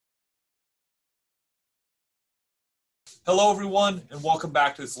Hello, everyone, and welcome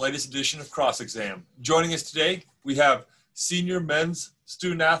back to this latest edition of Cross Exam. Joining us today, we have senior men's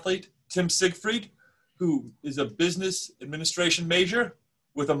student athlete Tim Siegfried, who is a business administration major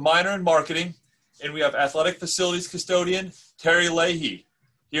with a minor in marketing, and we have Athletic Facilities Custodian Terry Leahy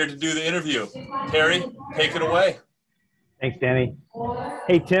here to do the interview. Terry, take it away. Thanks, Danny.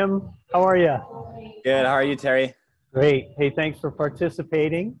 Hey, Tim, how are you? Good. How are you, Terry? Great. Hey, thanks for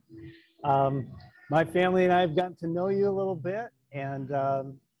participating. My family and I have gotten to know you a little bit, and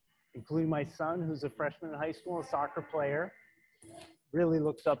including my son, who's a freshman in high school, a soccer player, really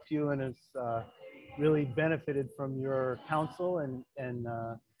looks up to you and has really benefited from your counsel and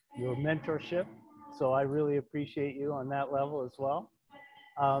your mentorship. So I really appreciate you on that level as well.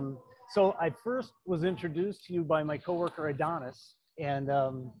 So I first was introduced to you by my coworker Adonis, and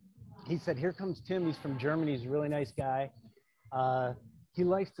he said, "Here comes Tim. He's from Germany. He's a really nice guy. He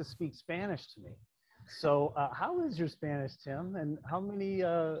likes to speak Spanish to me." So how is your Spanish, Tim? And how many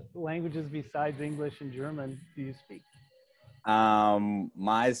languages besides English and German do you speak?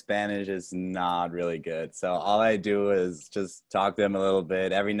 My Spanish is not really good. So all I do is just talk to him a little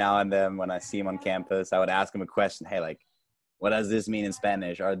bit. Every now and then when I see him on campus, I would ask him a question. Hey, like, what does this mean in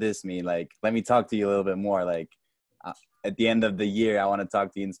Spanish? Or this mean? Like, let me talk to you a little bit more. Like, at the end of the year, I want to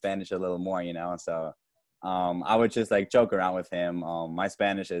talk to you in Spanish a little more, you know? So I would just like joke around with him. My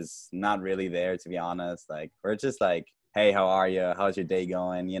Spanish is not really there, to be honest. Like, we're just like, hey, how are you? How's your day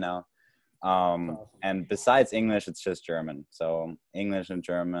going? You know? And besides English, it's just German. So English and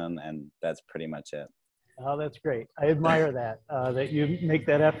German, and that's pretty much it. Oh, that's great. I admire that, that you make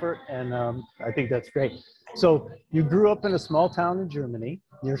that effort, and I think that's great. So you grew up in a small town in Germany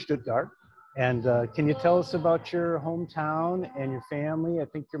near Stuttgart. And can you tell us about your hometown and your family? I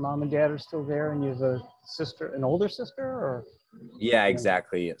think your mom and dad are still there, and you have a sister, an older sister, or? Yeah,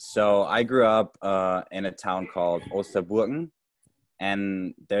 exactly. So I grew up in a town called Osterburgen,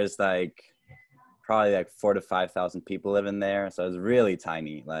 and there's like probably like 4,000 to 5,000 people living there. So it's really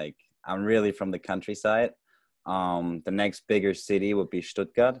tiny. Like, I'm really from the countryside. The next bigger city would be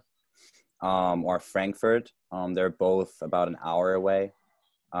Stuttgart or Frankfurt. They're both about an hour away.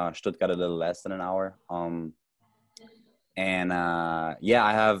 Stuttgart a little less than an hour. Yeah,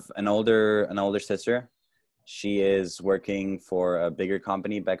 I have an older sister. She is working for a bigger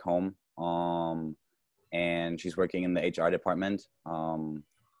company back home. And she's working in the HR department.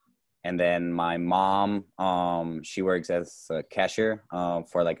 And then my mom, she works as a cashier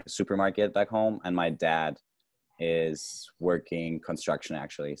for like a supermarket back home. And my dad is working construction,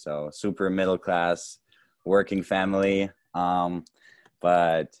 actually. So super middle class, working family.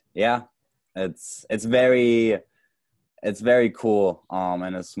 But yeah, it's very cool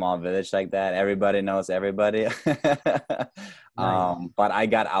in a small village like that. Everybody knows everybody. Nice. But I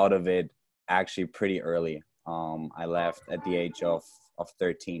got out of it actually pretty early. I left at the age of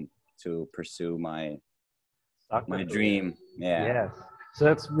 13 to pursue my dream. Yeah. Yes. So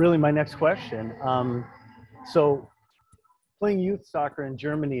that's really my next question. So playing youth soccer in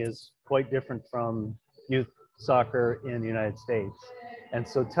Germany is quite different from youth soccer in the United States. And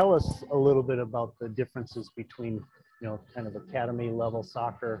so tell us a little bit about the differences between, kind of academy level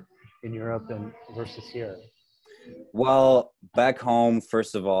soccer in Europe and versus here. Well, back home,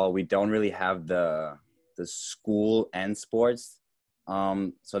 first of all, we don't really have the school and sports.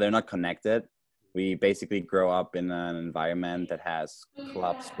 So they're not connected. We basically grow up in an environment that has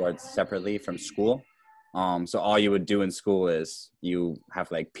club sports separately from school. So all you would do in school is you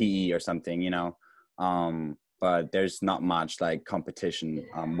have like PE or something, but there's not much like competition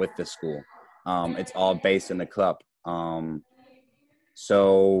with the school. It's all based in the club.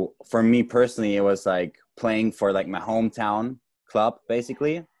 So for me personally, it was like playing for like my hometown club.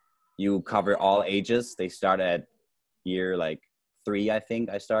 Basically, you cover all ages. They start at year like 3, I think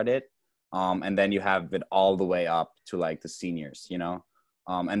I started, and then you have it all the way up to like the seniors,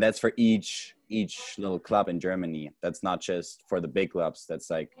 and that's for each little club in Germany. That's not just for the big clubs. That's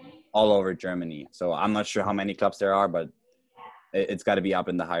like all over Germany. So I'm not sure how many clubs there are, but it's got to be up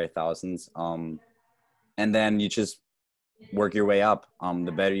in the higher thousands. And then you just work your way up.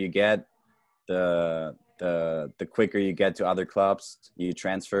 The better you get, the quicker you get to other clubs. You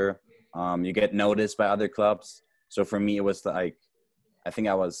transfer. You get noticed by other clubs. So for me, it was like, I think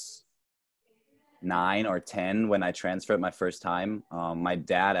I was 9 or 10 when I transferred my first time. My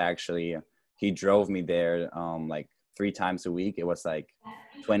dad actually, he drove me there like 3 times a week. It was like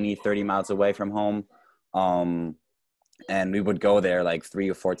 20, 30 miles away from home. And we would go there like 3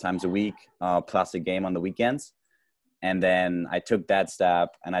 or 4 times a week, plus a game on the weekends. And then I took that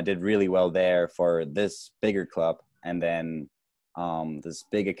step and I did really well there for this bigger club. And then this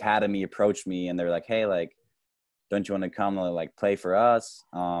big academy approached me and they're like, hey, like, don't you want to come like play for us?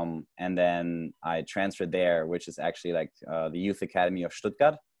 And then I transferred there, which is actually like the Youth Academy of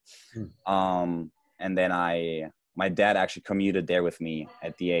Stuttgart. And then my dad actually commuted there with me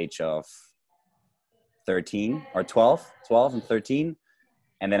at the age of 13 or 12 and 13.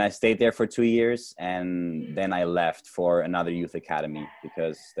 And then I stayed there for 2 years, and then I left for another youth academy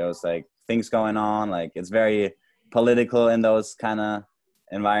because there was like things going on. Like it's very political in those kind of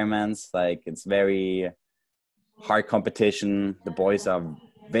environments. Like it's very hard competition. The boys are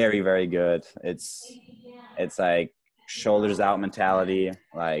very, very good. It's like shoulders out mentality.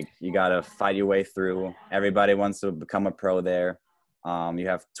 Like you got to fight your way through. Everybody wants to become a pro there. You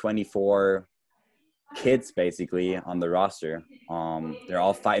have 24 kids basically on the roster. They're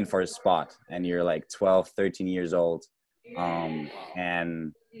all fighting for a spot, and you're like 12, 13 years old.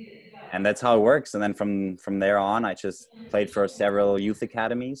 And that's how it works. And then from there on, I just played for several youth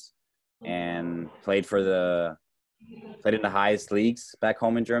academies and played in the highest leagues back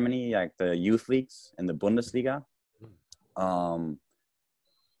home in Germany, like the youth leagues and the Bundesliga.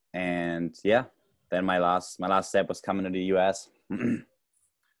 And yeah, then my last step was coming to the US.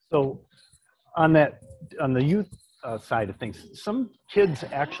 So on the youth side of things, some kids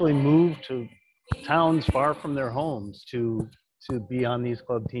actually move to towns far from their homes to be on these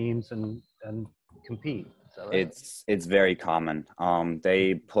club teams and compete. Is that right? It's very common.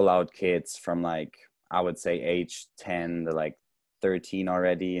 They pull out kids from like, I would say age 10 to like 13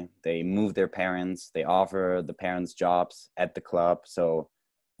 already. They move their parents. They offer the parents jobs at the club. So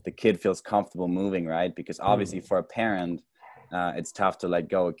the kid feels comfortable moving, right? Because obviously for a parent, it's tough to let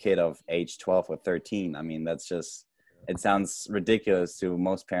go a kid of age 12 or 13. I mean, that's just, it sounds ridiculous to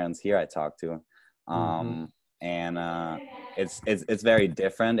most parents here I talk to. And it's very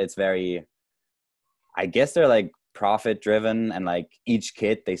different. It's very, I guess they're like profit driven, and like each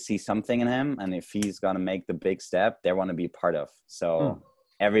kid, they see something in him, and if he's going to make the big step, they want to be part of. So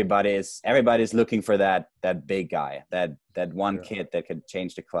everybody's looking for that big guy, that one kid that could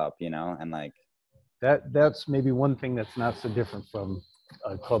change the club, you know, and like, that's maybe one thing that's not so different from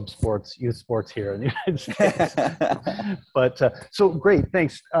club sports, youth sports here in the United States. But so great,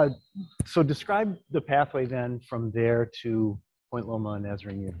 thanks. So describe the pathway then from there to Point Loma and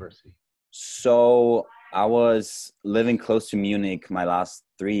Nazarene University. So I was living close to Munich my last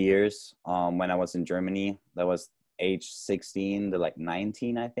 3 years when I was in Germany. That was age 16 to like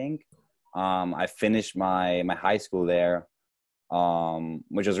 19, I think. I finished my high school there,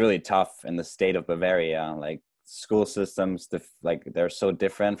 which was really tough in the state of Bavaria. Like school systems, they're so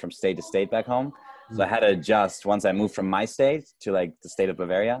different from state to state back home. So I had to adjust once I moved from my state to like the state of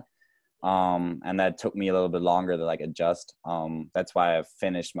Bavaria. And that took me a little bit longer to like adjust. That's why I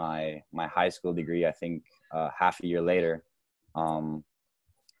finished my high school degree, I think, half a year later.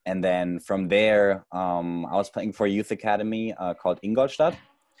 And then from there, I was playing for a youth academy called Ingolstadt.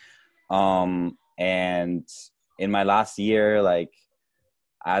 And in my last year, like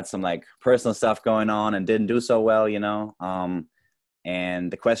I had some like personal stuff going on and didn't do so well, you know.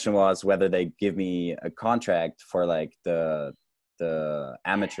 And the question was whether they give me a contract for like the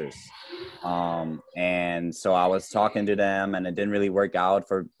amateurs. And so I was talking to them, and it didn't really work out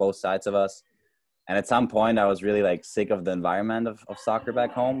for both sides of us. And at some point I was really like sick of the environment of soccer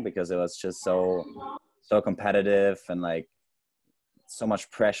back home, because it was just so competitive and like so much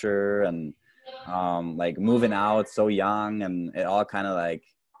pressure, and like moving out so young, and it all kind of like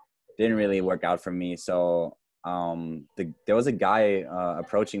didn't really work out for me. So there was a guy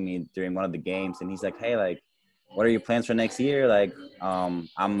approaching me during one of the games, and he's like, hey, like, what are your plans for next year? Like,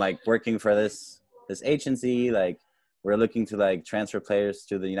 I'm like working for this agency. Like, we're looking to like transfer players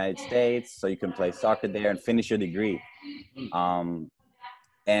to the United States so you can play soccer there and finish your degree.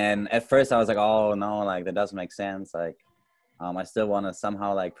 And at first I was like, oh no, like that doesn't make sense. Like, I still want to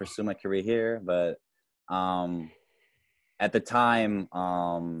somehow like pursue my career here. But at the time,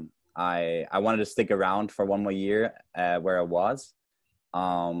 I wanted to stick around for one more year where I was.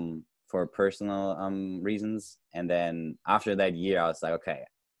 For personal reasons. And then after that year, I was like, okay,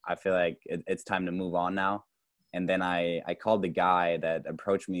 I feel like it's time to move on now. And then I called the guy that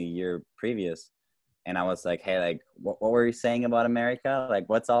approached me a year previous, and I was like, hey, like, what were you saying about America? Like,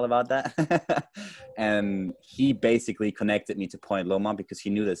 what's all about that? And he basically connected me to Point Loma because he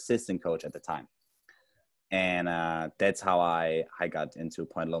knew the assistant coach at the time. And that's how I got into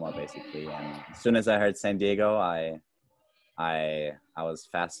Point Loma, basically. And as soon as I heard San Diego, I was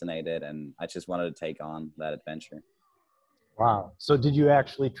fascinated, and I just wanted to take on that adventure. Wow. So did you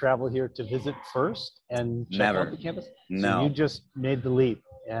actually travel here to visit first and check out the campus? No. So you just made the leap,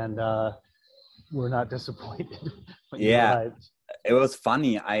 and were not disappointed when you Yeah. arrived. it was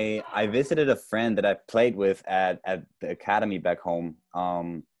funny. I visited a friend that I played with at the academy back home.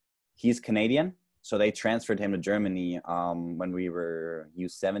 He's Canadian, so they transferred him to Germany when we were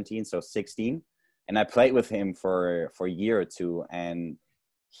U17, so 16. And I played with him for a year or two, and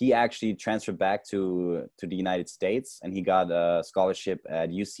he actually transferred back to the United States, and he got a scholarship at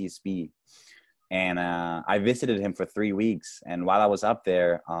UCSB. And I visited him for 3 weeks. And while I was up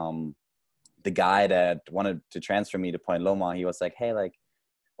there, the guy that wanted to transfer me to Point Loma, he was like, hey, like,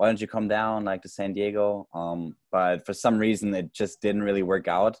 why don't you come down like to San Diego? But for some reason, it just didn't really work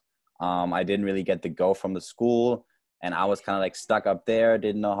out. I didn't really get the go from the school, and I was kind of like stuck up there,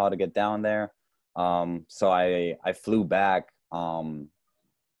 didn't know how to get down there. So I flew back,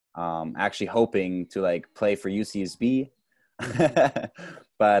 actually hoping to like play for UCSB.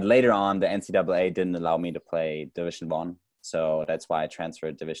 But later on, the NCAA didn't allow me to play Division I. So that's why I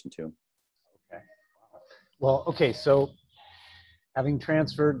transferred Division II. Okay. Well, okay. So having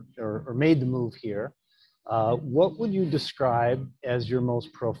transferred or made the move here, what would you describe as your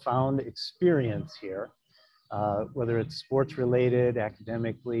most profound experience here? Whether it's sports related,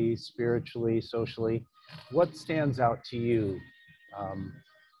 academically, spiritually, socially, what stands out to you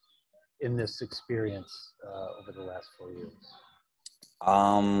in this experience over the last 4 years?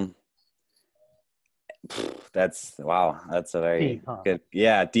 That's a very Deep, huh? good,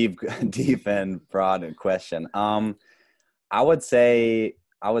 deep and broad question. I would say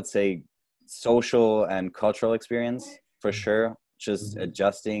social and cultural experience for sure. Just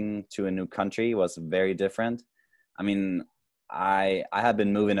adjusting to a new country was very different. I mean, I had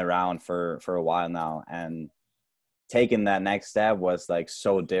been moving around for a while now, and taking that next step was like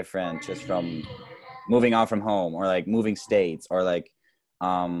so different just from moving out from home or like moving states or like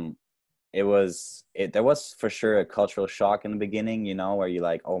there was for sure a cultural shock in the beginning, you know, where you're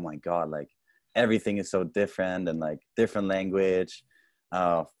like, oh my God, like everything is so different, and like different language,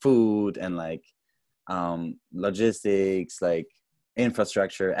 food, and like logistics, like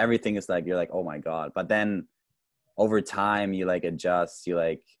infrastructure, everything is like, you're like, oh my God. But then over time you like adjust, you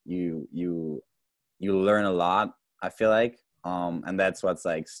like you learn a lot, I feel like, and that's what's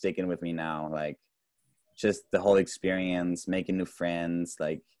like sticking with me now, like just the whole experience, making new friends,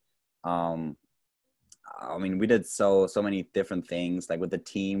 like I mean, we did so many different things. Like with the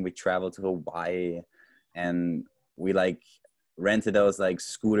team, we traveled to Hawaii, and we like rented those like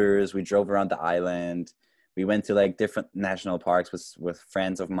scooters. We drove around the island. We went to like different national parks with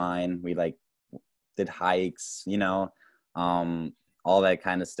friends of mine. We like did hikes, you know, all that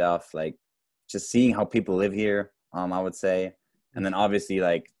kind of stuff. Like just seeing how people live here, I would say. And then obviously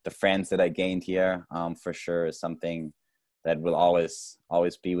like the friends that I gained here, for sure is something that will always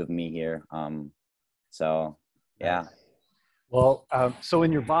be with me here. So yeah. Well, so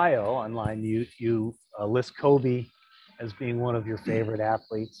in your bio online, you list Kobe as being one of your favorite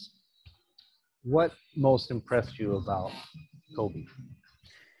athletes. What most impressed you about Kobe?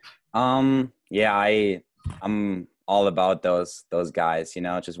 Yeah, I'm all about those guys, you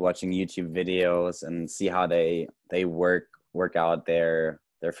know, just watching YouTube videos and see how they work out their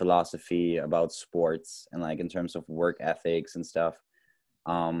philosophy about sports and like in terms of work ethics and stuff.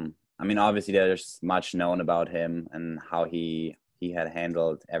 I mean, obviously there's much known about him and how he had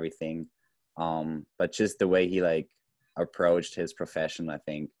handled everything. But just the way he like approached his profession, I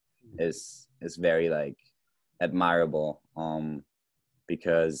think is very like admirable.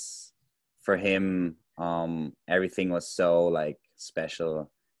 Because for him, everything was so like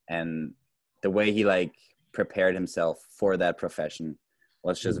special, and the way he like prepared himself for that profession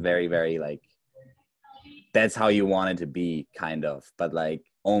was just very, very like, that's how you want it to be, kind of, but like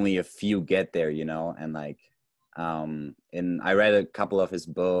only a few get there, you know. And like and I read a couple of his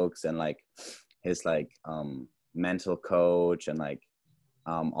books, and like his like mental coach and like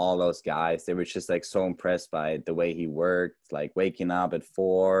all those guys, they were just like so impressed by the way he worked, like waking up at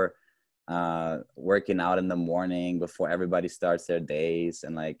 4, working out in the morning before everybody starts their days,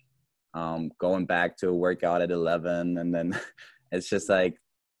 and like going back to a workout at 11, and then it's just like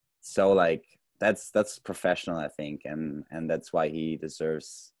so like that's professional, I think, and that's why he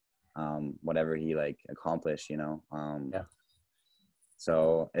deserves whatever he like accomplished, you know. Yeah.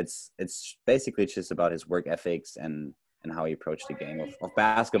 So it's basically just about his work ethics and how he approached the game of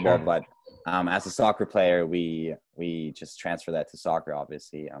basketball. Sure. But as a soccer player, we just transfer that to soccer,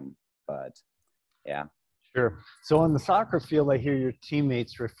 obviously. But yeah. Sure. So on the soccer field, I hear your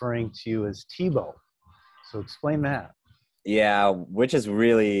teammates referring to you as Tebow. So explain that. Yeah, which is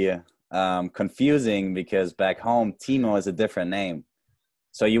really confusing, because back home, Timo is a different name.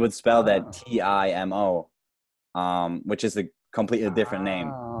 So you would spell that Timo, which is a completely different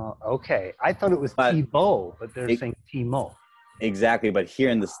name. Okay. I thought it was But Tebow, but they're saying Timo. Exactly, but here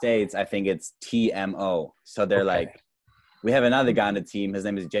in the States, I think it's TMO. So they're Okay. like, we have another guy on the team. His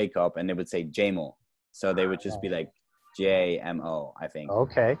name is Jacob, and they would say JMO. So they would just be like JMO, I think.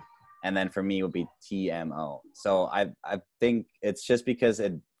 Okay. And then for me, it would be TMO. So I think it's just because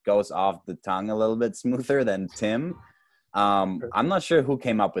it goes off the tongue a little bit smoother than Tim. I'm not sure who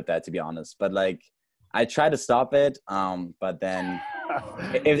came up with that, to be honest. But like, I try to stop it. But then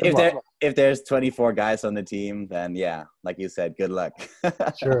if there's 24 guys on the team, then yeah, like you said, good luck.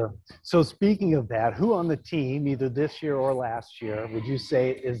 Sure. So speaking of that, who on the team, either this year or last year, would you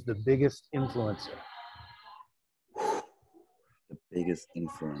say is the biggest influencer? The biggest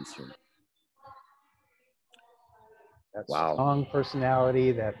influencer. That Wow. strong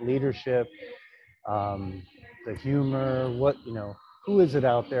personality, that leadership, the humor. Who is it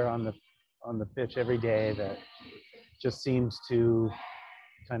out there on the pitch every day that just seems to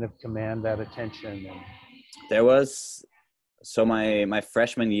kind of command that attention? There was my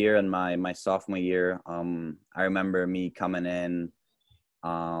freshman year and my sophomore year. I remember me coming in,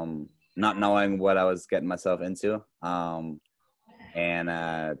 not knowing what I was getting myself into.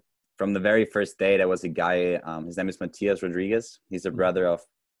 And from the very first day, there was a guy, his name is Matias Rodriguez. He's the brother of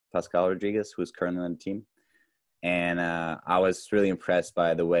Pascal Rodriguez, who's currently on the team. And I was really impressed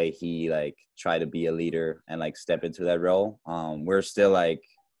by the way he like tried to be a leader and like step into that role. We're still like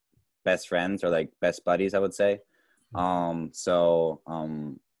best friends or like best buddies, I would say. Yeah,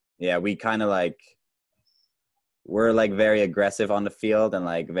 we kind of like, we're like very aggressive on the field and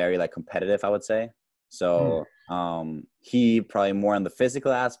like very like competitive, I would say. So he probably more on the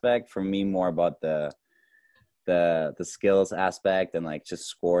physical aspect, for me more about the skills aspect and like just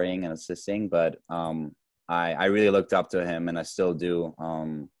scoring and assisting. But I really looked up to him, and I still do.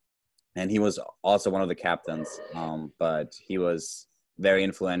 And he was also one of the captains, but he was very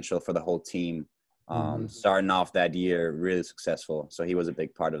influential for the whole team. Starting off that year really successful, so he was a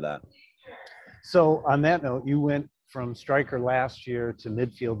big part of that. So on that note, you went from striker last year to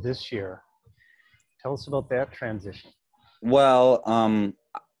midfield this year. Tell us about that transition. Well,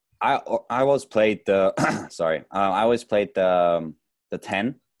 I always played the I always played the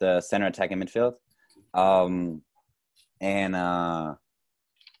 10, the center attacking midfield.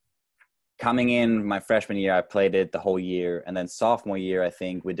 Coming in my freshman year, I played it the whole year, and then sophomore year, I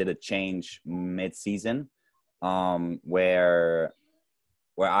think we did a change mid-season, where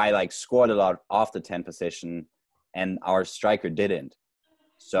I like scored a lot off the 10 position, and our striker didn't.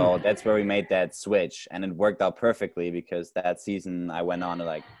 So that's where we made that switch, and it worked out perfectly because that season I went on to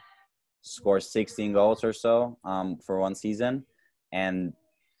like score 16 goals or so for one season. And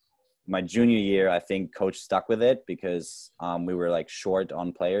my junior year, I think coach stuck with it because we were like short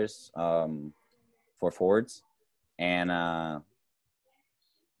on players for forwards. And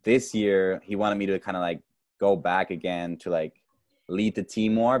this year he wanted me to kind of like go back again to like lead the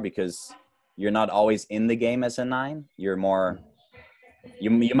team more, because you're not always in the game as a 9. You're more,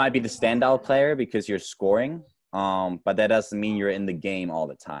 you might be the standout player because you're scoring, but that doesn't mean you're in the game all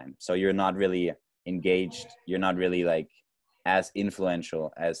the time. So you're not really engaged. You're not really like as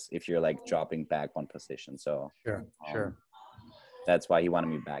influential as if you're like dropping back one position. So Sure. That's why he wanted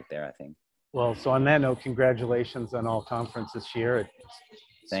me back there, I think. Well, so on that note, congratulations on all conference this year.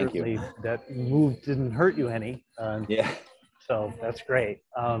 Thank you. Certainly that move didn't hurt you any. Yeah. So that's great.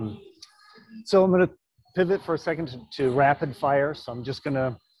 So I'm going to pivot for a second to rapid fire. So I'm just going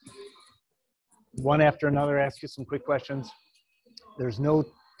to, one after another, ask you some quick questions. There's no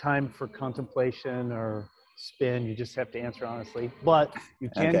time for contemplation or spin. You just have to answer honestly. But you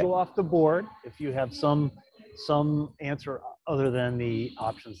can go off the board if you have some answer other than the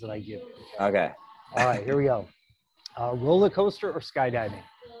options that I give you. Okay. All right, here we go. Roller coaster or skydiving?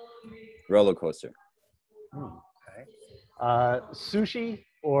 Roller coaster. Okay. Sushi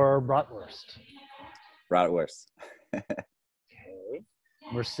or bratwurst? Bratwurst. Okay.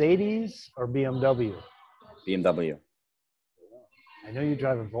 Mercedes or BMW? BMW. I know you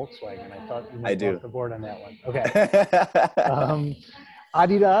drive a Volkswagen. I thought you might go off the board on that one. Okay.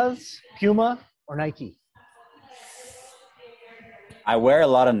 Adidas, Puma, or Nike? I wear a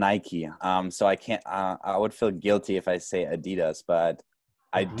lot of Nike, so I can't. I would feel guilty if I say Adidas, but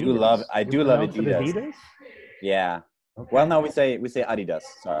I do love Adidas. Adidas? Yeah. Okay. Well, no, we say Adidas.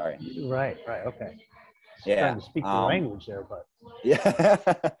 Sorry. Right. Okay. Yeah. Trying to speak the language there, but yeah.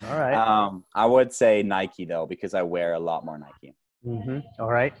 All right. I would say Nike though, because I wear a lot more Nike.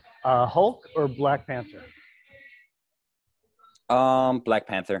 All right. Hulk or Black Panther? Black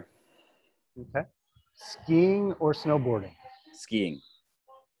Panther. Okay. Skiing or snowboarding? Skiing.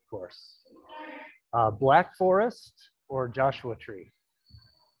 Of course. Black Forest or Joshua Tree?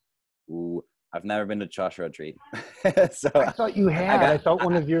 Ooh, I've never been to Joshua Tree. So I thought you had. I thought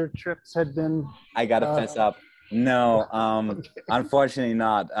one I, of your trips had been. I gotta fess up. No, unfortunately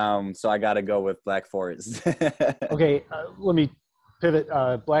not. So I gotta go with Black Forest. Okay, let me pivot.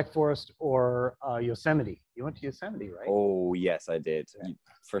 Black Forest or Yosemite? You went to Yosemite, right? Oh yes, I did.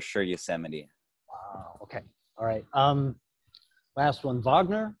 For sure, Yosemite. Wow. Okay. All right. Last one: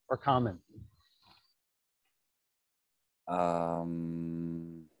 Wagner or Common?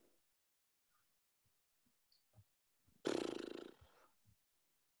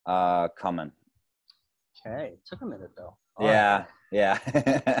 Common. Okay. Took a minute though. Yeah.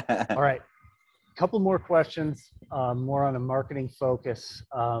 All right. Couple more questions, more on a marketing focus.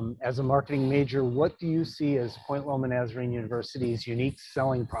 As a marketing major, what do you see as Point Loma Nazarene University's unique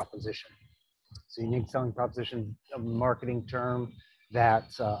selling proposition? So unique selling proposition, a marketing term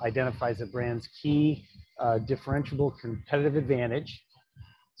that identifies a brand's key differentiable competitive advantage.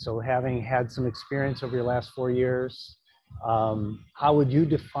 So having had some experience over your last 4 years, how would you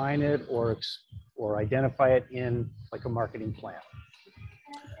define it or identify it in like a marketing plan?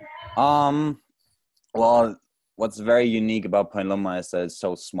 Well, what's very unique about Point Loma is that it's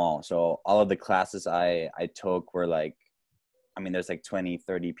so small. So all of the classes I took were like, I mean, there's like 20,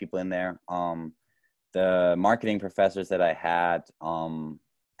 30 people in there. The marketing professors that I had,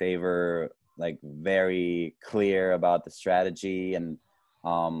 they were like very clear about the strategy and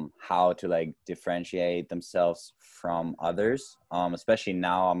how to like differentiate themselves from others. Especially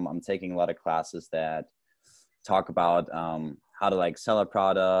now I'm taking a lot of classes that talk about how to like sell a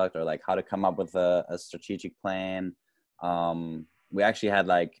product or like how to come up with a strategic plan. We actually had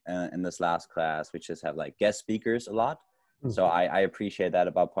like in this last class, we just have like guest speakers a lot. So I appreciate that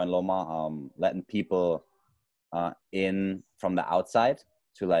about Point Loma, letting people in from the outside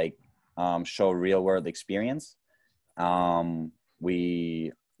to like show real world experience.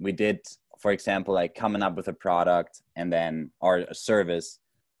 We did, for example, like coming up with a product and then or a service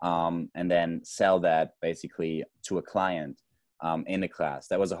and then sell that basically to a client in a class.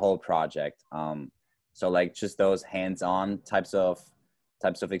 That was a whole project. So like just those hands-on types of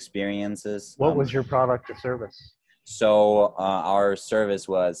experiences. What was your product or service? So our service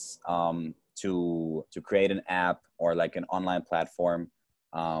was to create an app or like an online platform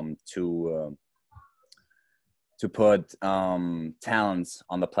to put talents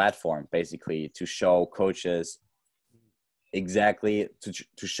on the platform, basically to show coaches exactly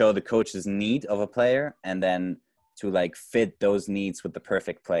to show the coach's need of a player and then to like fit those needs with the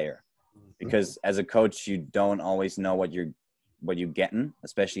perfect player. Because as a coach, you don't always know what you're getting,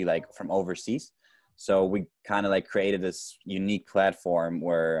 especially like from overseas. So we kind of like created this unique platform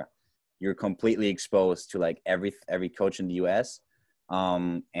where you're completely exposed to like every coach in the US,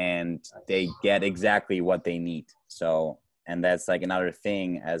 and they get exactly what they need. So, and that's like another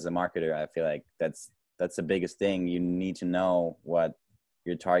thing as a marketer, I feel like that's the biggest thing. You need to know what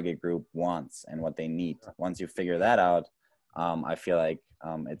your target group wants and what they need. Once you figure that out, I feel like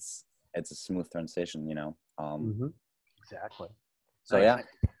it's a smooth transition, you know? Exactly. So yeah.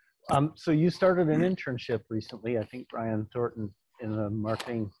 So you started an internship recently. I think Brian Thornton in the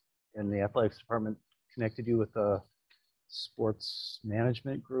marketing in the athletics department connected you with a sports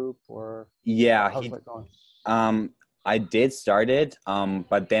management group, or how's that going? I did start it,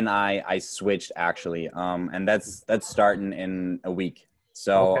 but then I switched actually, and that's starting in a week.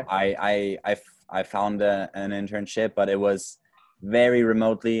 So okay. I found an internship, but it was very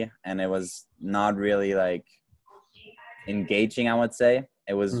remotely, and it was not really like engaging, I would say.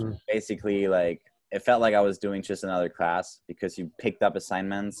 It was basically like, it felt like I was doing just another class because you picked up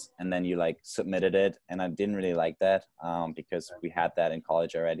assignments and then you like submitted it. And I didn't really like that because we had that in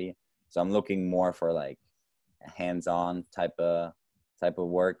college already. So I'm looking more for like a hands-on type of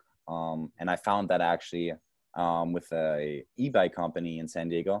work. And I found that actually with a e-bike company in San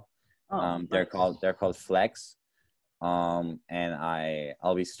Diego. They're called Flex. And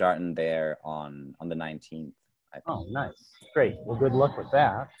I'll be starting there on the 19th. Oh, nice. Great. Well, good luck with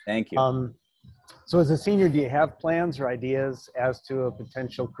that. Thank you. So as a senior, do you have plans or ideas as to a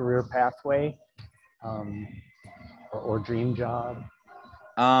potential career pathway or dream job?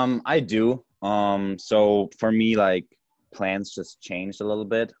 I do. So for me, like plans just changed a little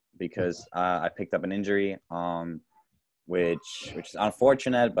bit because I picked up an injury, which is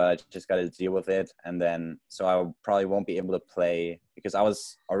unfortunate, but I just got to deal with it. And then, so I probably won't be able to play because I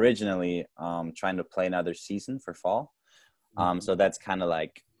was originally trying to play another season for fall. So that's kind of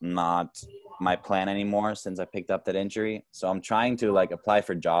like not my plan anymore since I picked up that injury. So I'm trying to like apply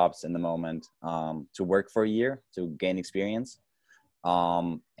for jobs in the moment to work for a year to gain experience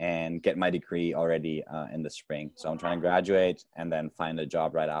and get my degree already in the spring. So I'm trying to graduate and then find a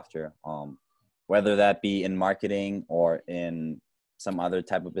job right after. whether that be in marketing or in some other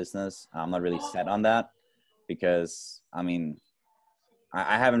type of business. I'm not really set on that because, I mean,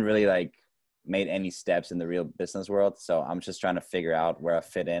 I haven't really like made any steps in the real business world. So I'm just trying to figure out where I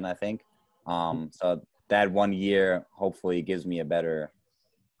fit in, I think. So that 1 year hopefully gives me a better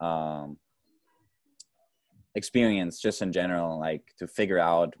experience just in general, like to figure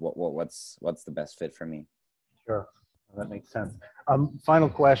out what's the best fit for me. Sure, that makes sense. Final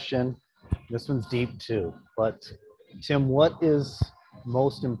question. This one's deep too, but Tim, what is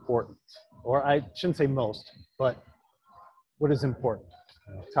most important? Or I shouldn't say most, but what is important?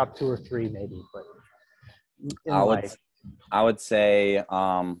 Top 2 or 3 maybe, but in life. I would say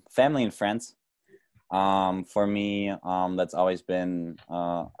family and friends. For me, that's always been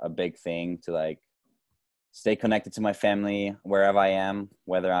a big thing to like stay connected to my family wherever I am,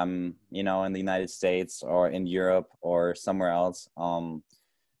 whether I'm, you know, in the United States or in Europe or somewhere else,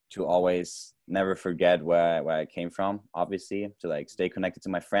 to always never forget where I came from, obviously, to like stay connected to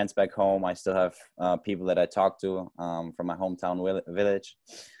my friends back home. I still have people that I talk to from my hometown village.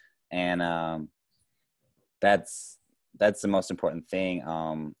 And that's the most important thing.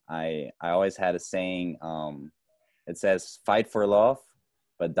 I always had a saying, it says, fight for love,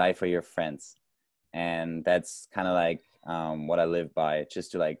 but die for your friends. And that's kind of like what I live by,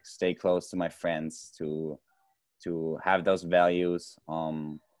 just to like stay close to my friends, to have those values,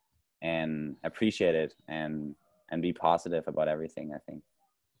 and appreciate it, and be positive about everything, I think.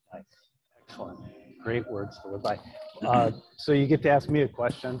 Nice. Excellent. Great words to live by. So you get to ask me a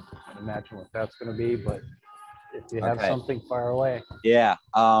question. I can imagine what that's going to be, but if you have something, fire away. Yeah.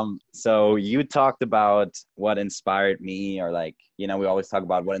 So you talked about what inspired me, or like, you know, we always talk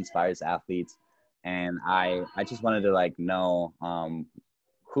about what inspires athletes. And I just wanted to like know,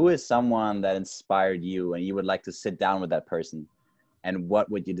 who is someone that inspired you and you would like to sit down with that person, and what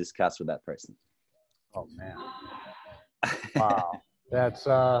would you discuss with that person? Oh man. Wow. That's,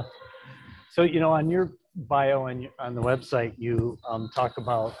 so, you know, on your bio and on the website, you talk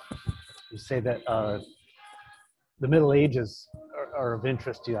about, you say that the Middle Ages are of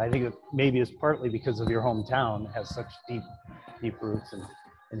interest to you. I think it maybe is partly because of your hometown. It has such deep roots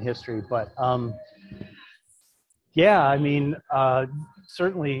in history. But yeah, I mean,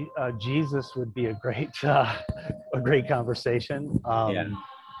 certainly Jesus would be a great conversation.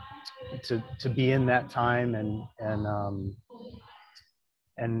 To be in that time and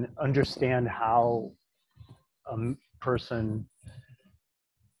understand how a person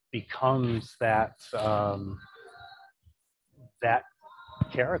becomes that that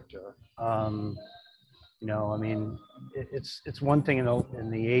character. You know, I mean, it's one thing in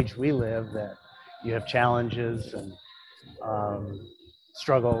the age we live that you have challenges and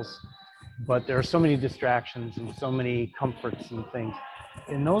struggles, but there are so many distractions and so many comforts and things.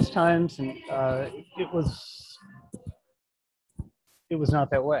 In those times, it was not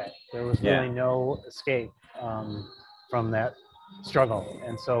that way. There was really no escape from that struggle.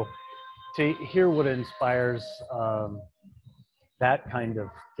 And so to hear what inspires that kind of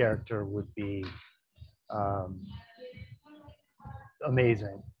character would be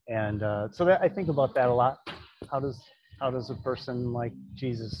amazing. And so that, I think about that a lot. How does a person like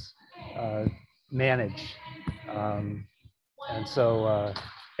Jesus manage? And so,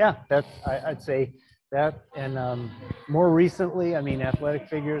 yeah, I'd say that. And more recently, I mean, athletic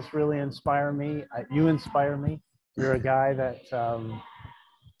figures really inspire me. You inspire me. You're a guy that,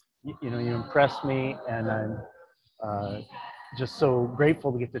 you know, you impress me, and I'm just so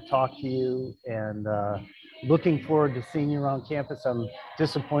grateful to get to talk to you, and looking forward to seeing you around campus. I'm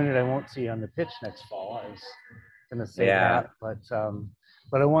disappointed I won't see you on the pitch next fall. I was going to say that,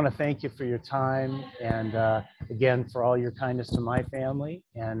 but I want to thank you for your time, and again, for all your kindness to my family,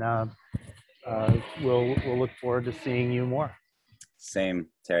 and we'll look forward to seeing you more. Same,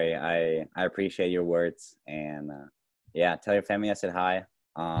 Terry. I appreciate your words, and yeah, tell your family I said hi.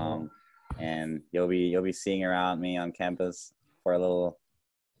 And you'll be seeing around me on campus for a little,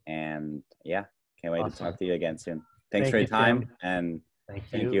 and yeah, can't wait to talk to you again soon. Thanks for your time, Tim. And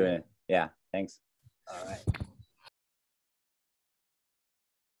thank you. Yeah, thanks. All right.